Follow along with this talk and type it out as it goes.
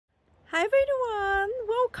Hi everyone,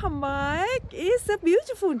 welcome back. It's a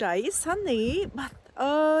beautiful day, it's sunny, but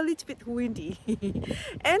a little bit windy.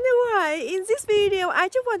 Anyway, in this video, I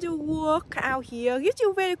just want to walk out here, give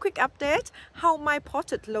you a very quick update how my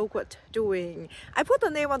potted loquat doing. I put the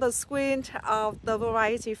name on the screen of the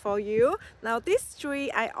variety for you. Now this tree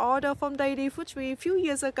I ordered from Daily Food Tree a few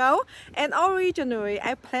years ago, and originally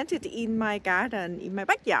I planted in my garden, in my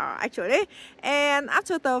backyard actually. And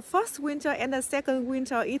after the first winter and the second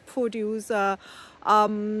winter, it produced more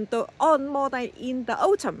than in the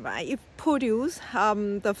autumn, right? It produced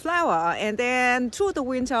the flower, and then through the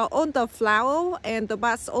winter all the flower and the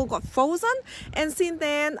buds all got frozen, and since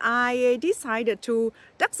then I decided to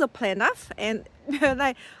dug the plant up. And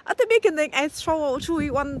like at the beginning I throw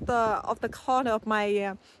through one of the corner of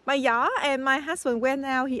my my yard, and my husband went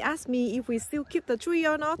out. He asked me if we still keep the tree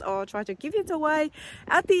or not, or try to give it away.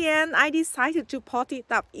 At the end I decided to pot it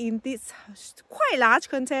up in this quite large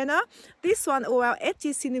container. This one around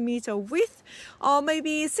 80 centimeter width, or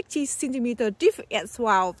maybe 60 centimeter deep as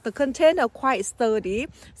well. The container quite sturdy,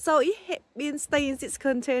 so it had been staying in this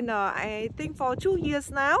container I think for 2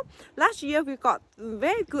 years now. Last year we got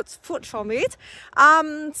very good food from it.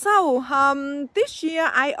 This year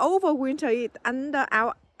I overwinter it under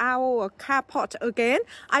our carport again.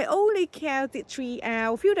 I only carried the tree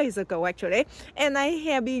out a few days ago actually, and I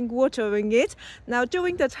have been watering it. Now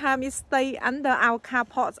during the time it stayed under our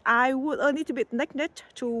carport, I would a little bit neglect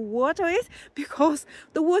to water it because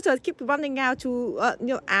the water keeps running out to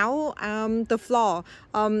the floor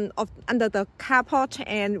under the carport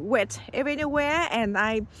and wet everywhere, and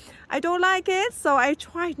I don't like it, so I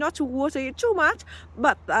try not to water it too much.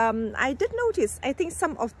 But I did notice, I think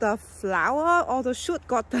some of the flower or the shoot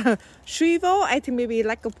got shrivel, I think maybe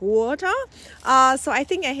lack of water. So I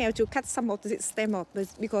think I have to cut some of the stem of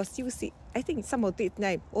this, because you see, I think some of it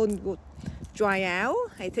now all would dry out,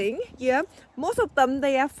 I think. Yeah, most of them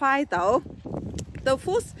they are fine though. The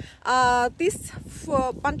fruits, this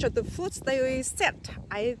bunch of the fruits, they set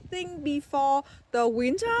I think before the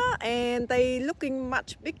winter, and they looking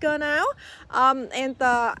much bigger now. And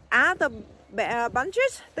the other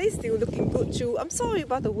bunches, they still looking good too. I'm sorry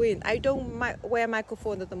about the wind. I don't wear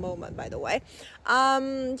microphone at the moment, by the way.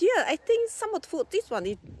 Yeah, I think some of the fruit, this one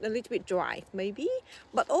is a little bit dry maybe,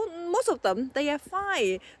 but most of them they are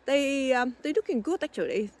fine. They looking good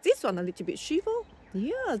actually. This one a little bit shriveled.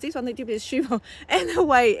 Yeah, this one a little bit shriveled.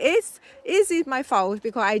 Anyway, is it my fault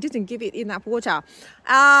because I didn't give it enough water?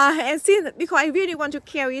 And since because I really want to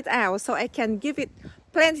carry it out, so I can give it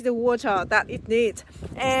plenty of water that it needs.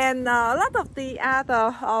 And a lot of the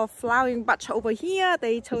other flowering buds over here,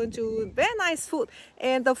 they turn to very nice fruit,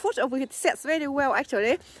 and the fruit over here sets very well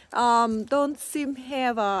actually. Don't seem to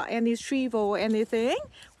have any shrivel or anything,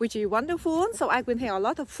 which is wonderful. So I will have a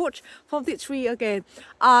lot of fruit from the tree again.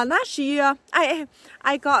 Last year I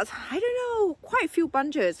got, I don't know, quite a few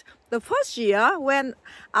bunches. The first year when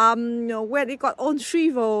it got on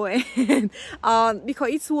shrivel, and because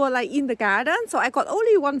it was like in the garden, so I got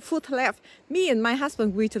only one fruit left. Me and my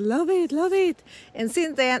husband, we love it. And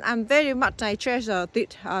since then, I'm very much I treasure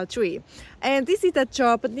this tree. And this is the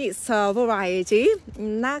Japanese variety,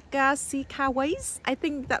 Nagasikaways. I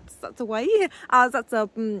think that's the way. That's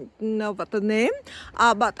the name.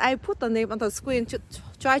 But I put the name on the screen to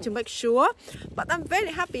try to make sure. But I'm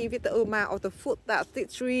very happy with the amount of the food that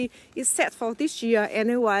this tree is set for this year.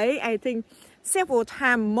 Anyway, I think several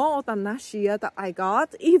times more than last year that I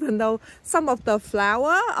got, even though some of the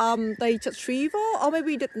flower they just shrivel or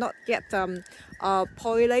maybe did not get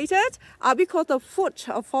pollinated, because the fruit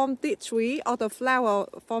from the tree or the flower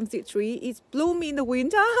from the tree is bloom in the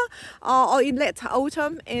winter or in late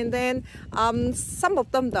autumn, and then some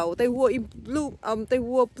of them though they were in bloom, they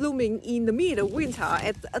were blooming in the middle of winter.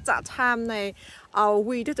 At that time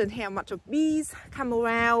we didn't have much of bees come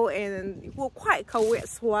around, and it was quite cold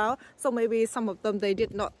as well, so maybe some of them they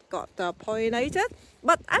did not got pollinated.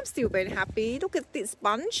 But I'm still very happy. Look at this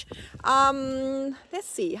bunch. Let's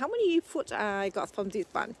see how many fruit I got from this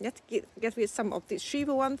bunch. Let's get rid some of this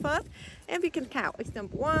shrivel one first, and we can count.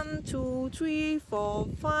 Example 1, 2, 3, 4,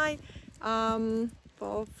 5,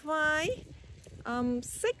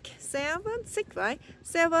 6, 7, 6, right?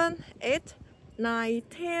 7, 8, 9,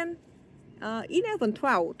 10. 11,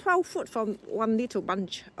 12 fruit from one little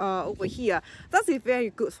bunch over here. That is very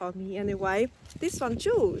good for me anyway. This one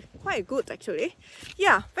too, quite good actually.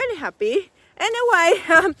 Yeah, very happy.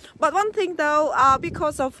 Anyway, but one thing though,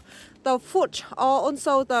 because of the fruit or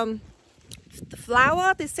also the the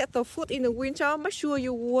flower, they set the fruit in the winter, make sure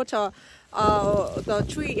you water the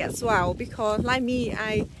tree as well, because like me,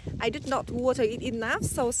 I did not water it enough,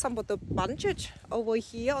 so some of the bunches over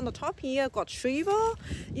here on the top here got shrivel.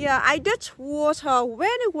 Yeah, I did water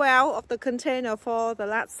very well of the container for the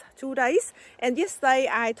last 2 days, and yesterday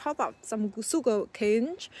I top up some sugar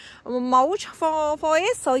cane mulch for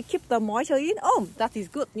it, so it keep the moisture in. Oh, that is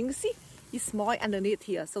good. You can see it's moist underneath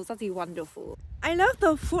here, so that is wonderful. I love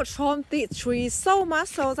the fruit from this tree so much,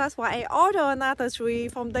 so that's why I ordered another tree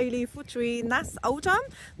from Daily Fruit Tree last autumn.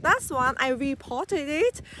 That's one I reported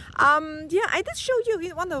it. Yeah, I did show you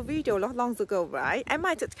in one of the videos not long ago, right? I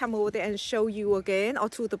might just come over there and show you again, or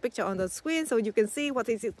to the picture on the screen, so you can see what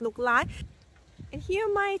does it look like. And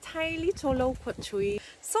here my tiny little loquat tree.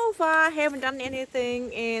 So far I haven't done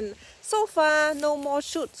anything, and so far no more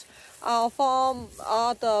shoots from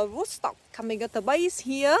the rootstock coming at the base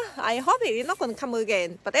here. I hope it is not going to come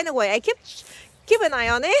again, but anyway, I keep an eye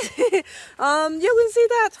on it. You can see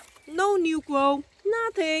that no new growth,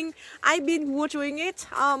 nothing. I've been watering it.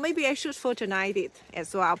 Maybe I should fertilize it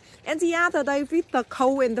as well. And the other day with the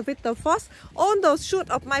cold and with the frost, all the shoot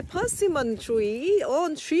of my persimmon tree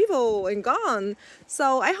all shrivel and gone.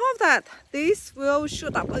 So I hope that this will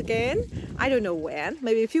shoot up again. I don't know when,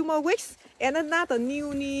 maybe a few more weeks. And another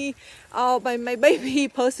newly by my baby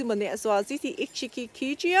persimmon as well. This is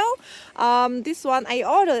Ichikikijio. This one I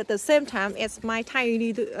ordered at the same time as my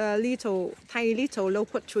tiny little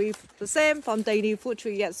loquat tree, the same from Daily Fruit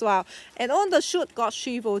Tree as well. And on the shoot got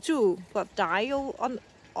shrivel too, got die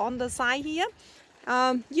on the side here.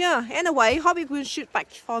 Yeah, anyway, hope it will shoot back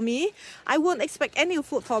for me. I won't expect any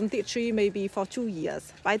fruit from this tree maybe for 2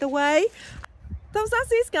 years. By the way, so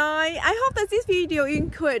that's it, guys. I hope that this video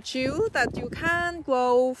encouraged you that you can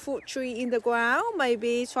grow fruit tree in the ground.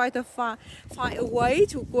 Maybe try to find a way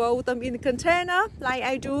to grow them in the container like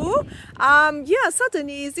I do. Yeah,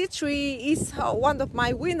 certainly this tree is one of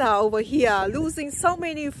my winner over here, losing so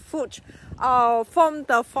many fruit from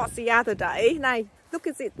the frost the other day. Now, look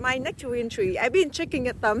at it, my nectarine tree. I've been checking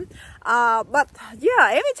at them, but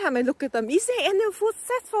yeah, every time I look at them, is there any fruit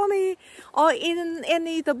set for me, or in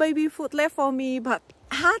any the baby fruit left for me? But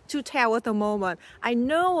hard to tell at the moment. I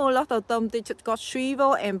know a lot of them they just got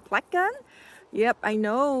shrivel and blackened. Yep, I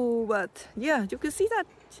know, but yeah, you can see that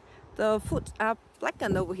the fruit are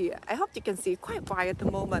blackened over here. I hope you can see quite bright at the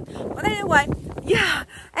moment. But anyway, yeah,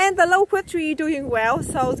 and the loquat tree doing well,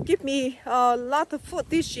 so give me a lot of food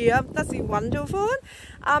this year. That's wonderful.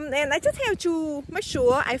 And I just have to make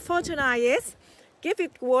sure I fertilize it, give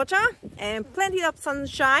it water and plenty of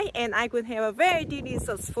sunshine, and I could have a very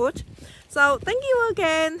delicious food. So thank you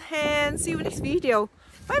again, and see you next video.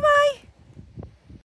 Bye bye.